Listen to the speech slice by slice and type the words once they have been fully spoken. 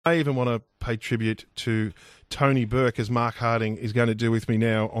I even want to pay tribute to Tony Burke, as Mark Harding is going to do with me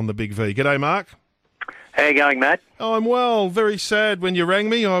now on the Big V. G'day, Mark. How you going, Matt? Oh, I'm well. Very sad when you rang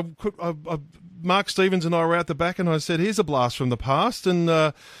me. Mark Stevens and I were out the back, and I said, "Here's a blast from the past," and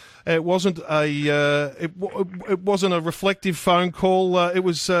it wasn't it wasn't a reflective phone call. It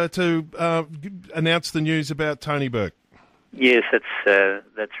was to announce the news about Tony Burke. Yes,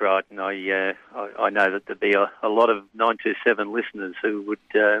 that's right, and I know that there'd be a lot of 927 listeners who would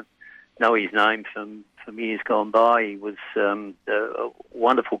know his name from years gone by. He was a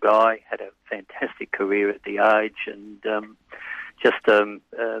wonderful guy, had a fantastic career at the age, and just an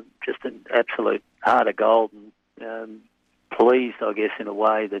absolute heart of gold. And pleased, I guess, in a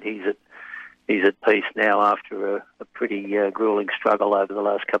way that he's at peace now after a pretty grueling struggle over the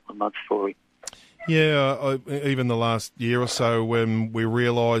last couple of months for him. Yeah, even the last year or so, when we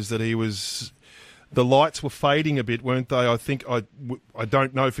realised that the lights were fading a bit, weren't they? I think I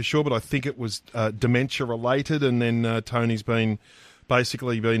don't know for sure, but I think it was dementia related, and then Tony's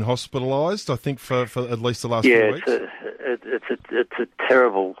basically been hospitalised. I think for at least the last few weeks. It's a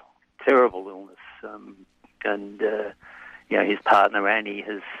terrible illness, and his partner Annie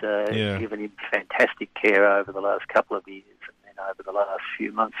has given him fantastic care over the last couple of years, and then over the last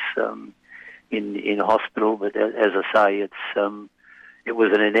few months in hospital. But as I say, it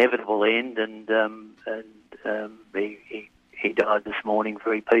was an inevitable end, and he died this morning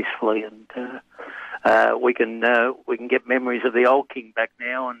very peacefully, and we can get memories of the old King back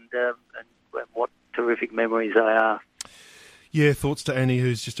now, and what terrific memories they are. Yeah, thoughts to Annie,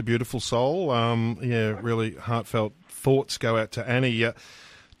 who's just a beautiful soul. Really heartfelt thoughts go out to Annie.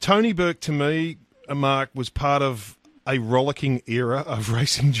 Tony Burke, to me, Mark, was part of a rollicking era of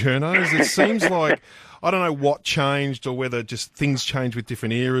racing journos. It seems like, I don't know what changed, or whether just things changed with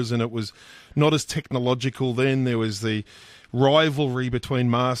different eras, and it was not as technological then. There was the rivalry between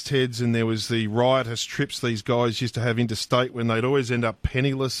mastheads, and there was the riotous trips these guys used to have interstate when they'd always end up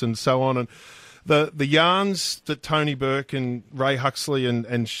penniless and so on. And the yarns that Tony Burke and Ray Huxley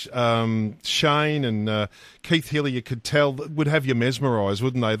and Shane and Keith Hillier could tell would have you mesmerised,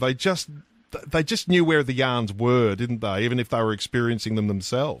 wouldn't they? They just knew where the yarns were, didn't they? Even if they were experiencing them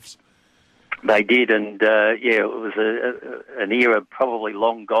themselves. They did, and it was an era probably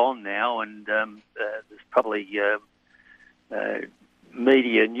long gone now, and there's probably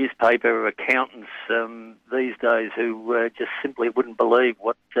media, newspaper accountants these days who just simply wouldn't believe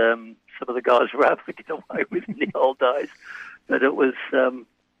what some of the guys were able to get away with in the old days. But it was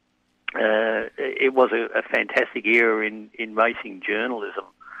a fantastic era in racing journalism,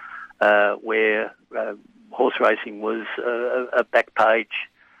 where horse racing was a back page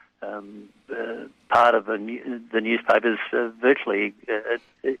part of the newspapers virtually,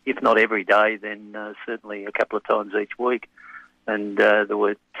 if not every day, then certainly a couple of times each week. And there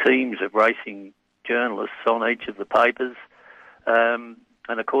were teams of racing journalists on each of the papers.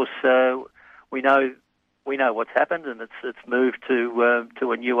 And of course, we know what's happened, and it's moved to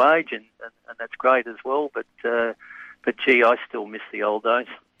a new age, and that's great as well. But gee, I still miss the old days.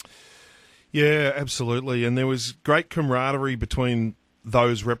 Yeah, absolutely. And there was great camaraderie between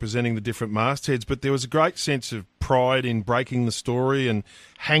those representing the different mastheads, but there was a great sense of pride in breaking the story and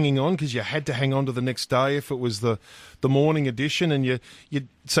hanging on, because you had to hang on to the next day if it was the morning edition. And you'd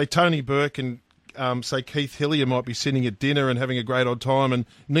say Tony Burke and say Keith Hillier might be sitting at dinner and having a great old time, and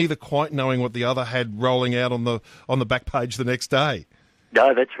neither quite knowing what the other had rolling out on the back page the next day.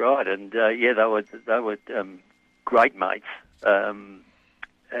 No, that's right. And they were great mates.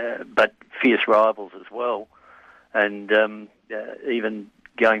 But fierce rivals as well, and even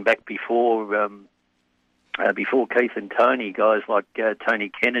going back before Keith and Tony, guys like Tony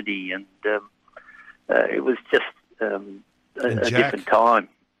Kennedy, and it was just a different time,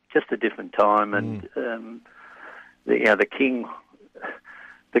 and the King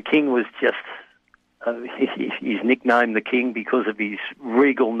was just. He's nicknamed the King because of his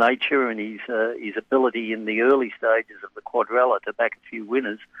regal nature and his ability in the early stages of the quadrella to back a few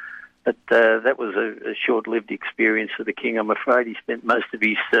winners. But that was a short-lived experience for the King. I'm afraid he spent most of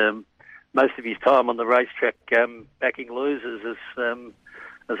his time on the racetrack backing losers,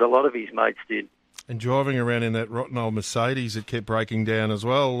 as a lot of his mates did. And driving around in that rotten old Mercedes that kept breaking down as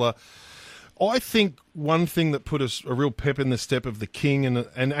well. I think one thing that put a real pep in the step of the King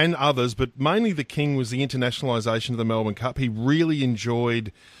and others, but mainly the King, was the internationalisation of the Melbourne Cup. He really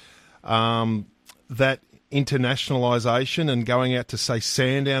enjoyed that internationalisation and going out to, say,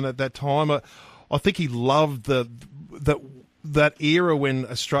 Sandown at that time. I think he loved that era when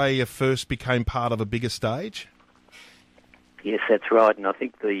Australia first became part of a bigger stage. Yes, that's right, and I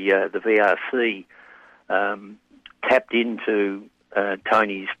think the VRC tapped into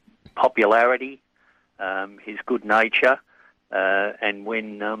Tony's popularity, his good nature, and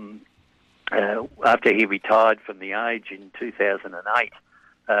when after he retired from the Age in 2008,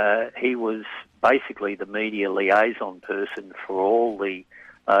 he was basically the media liaison person for all the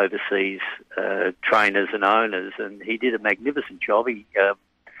overseas trainers and owners, and he did a magnificent job. He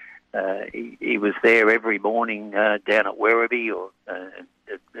was there every morning down at Werribee, or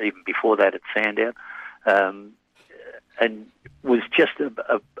even before that at Sandown, and was just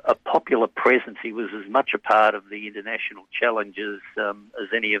a popular presence. He was as much a part of the international challenges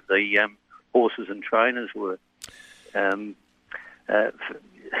as any of the horses and trainers were. I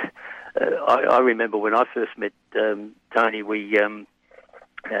remember when I first met Tony,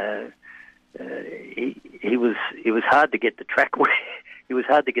 he was hard to get the track work. He was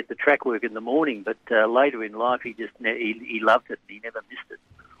hard to get the track work in the morning, but later in life, he loved it and he never missed it.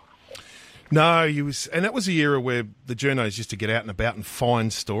 No, and that was the era where the journos used to get out and about and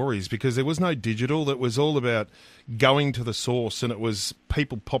find stories, because there was no digital. That was all about going to the source, and it was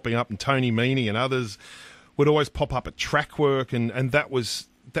people popping up, and Tony Meany and others would always pop up at track work, and that was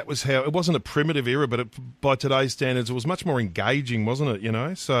how it wasn't a primitive era, but by today's standards, it was much more engaging, wasn't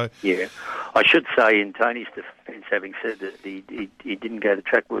it? So yeah, I should say in Tony's defence, having said that he didn't go to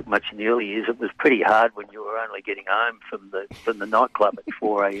track work much in the early years, it was pretty hard when you were only getting home from the nightclub at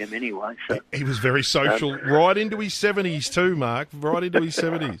 4 a.m. anyway. So he was very social, right into his 70s too, Mark. Right into his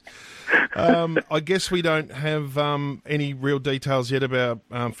 70s. I guess we don't have any real details yet about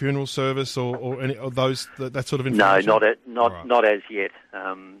funeral service or any of those that sort of information. No, not as yet.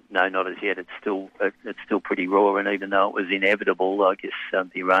 No, not as yet. It's still pretty raw, and even though it was inevitable, I guess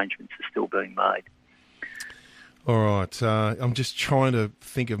the arrangements are still being made. All right. I'm just trying to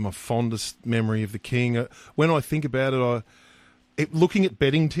think of my fondest memory of the King. When I think about it, looking at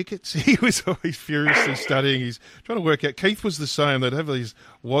betting tickets, he was always furiously studying. He's trying to work out. Keith was the same. They'd have these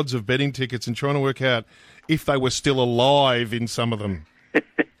wads of betting tickets and trying to work out if they were still alive in some of them.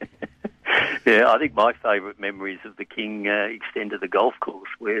 Yeah, I think my favourite memories of the King extend to the golf course,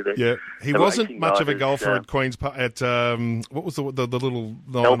 where he wasn't much of a golfer at Queen's Park. At what was the little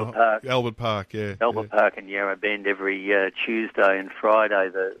Albert Park? Albert Park, yeah. Albert Park in Yarra Bend. Every Tuesday and Friday,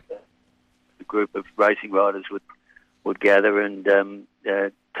 the group of racing riders would gather, and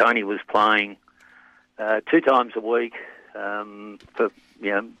Tony was playing 2 times a week for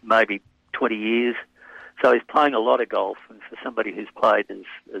maybe 20 years. So he's playing a lot of golf, and for somebody who's played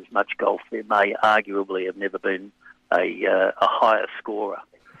as much golf, there may arguably have never been a higher scorer.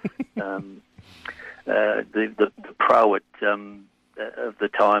 The pro of the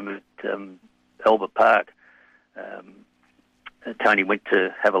time at Albert Park, Tony went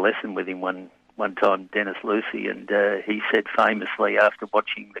to have a lesson with him one time, Dennis Lucy, and he said famously after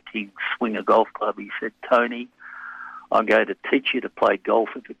watching the King swing a golf club, he said, "Tony, I'm going to teach you to play golf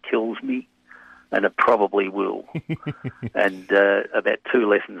if it kills me, and it probably will." And about 2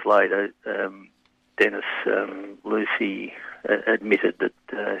 lessons later, Dennis Lucy admitted that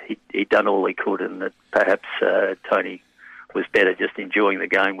he'd done all he could, and that perhaps Tony was better just enjoying the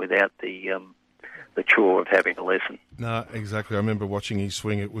game without the chore of having a lesson. No, exactly. I remember watching his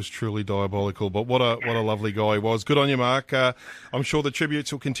swing. It was truly diabolical. But what a lovely guy he was. Good on you, Mark. I'm sure the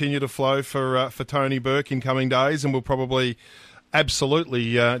tributes will continue to flow for Tony Burke in coming days, and we'll probably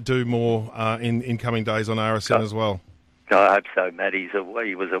absolutely do more in coming days on RSN as well. I hope so, Matt. He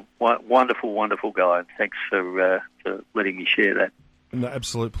was a wonderful, wonderful guy, and thanks for letting me share that. No,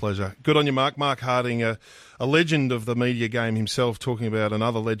 absolute pleasure. Good on you, Mark. Mark Harding, a legend of the media game himself, talking about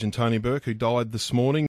another legend, Tony Burke, who died this morning.